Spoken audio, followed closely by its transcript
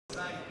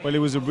Well, it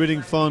was a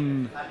breeding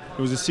fund.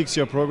 It was a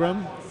 6-year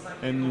program,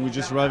 and we're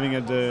just arriving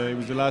at it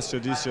was the last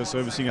year this year, so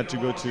everything had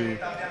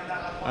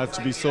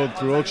to be sold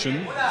through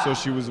auction. So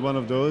she was one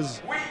of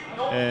those,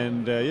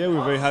 and yeah,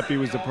 we're very happy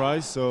with the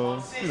price.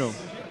 So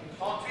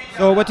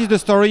So what is the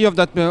story of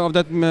that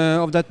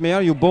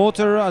mare? You bought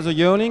her as a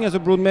yearling, as a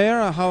brood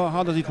mare.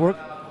 How does it work?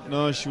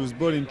 No, she was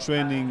bought in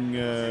training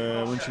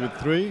when she was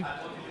 3,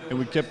 and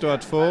we kept her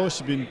at 4.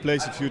 She's been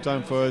placed a few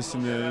times for us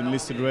in the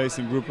enlisted race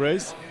and group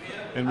race,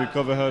 and we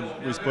cover her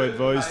with Poet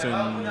Voice,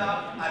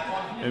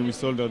 and we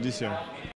sold her this year.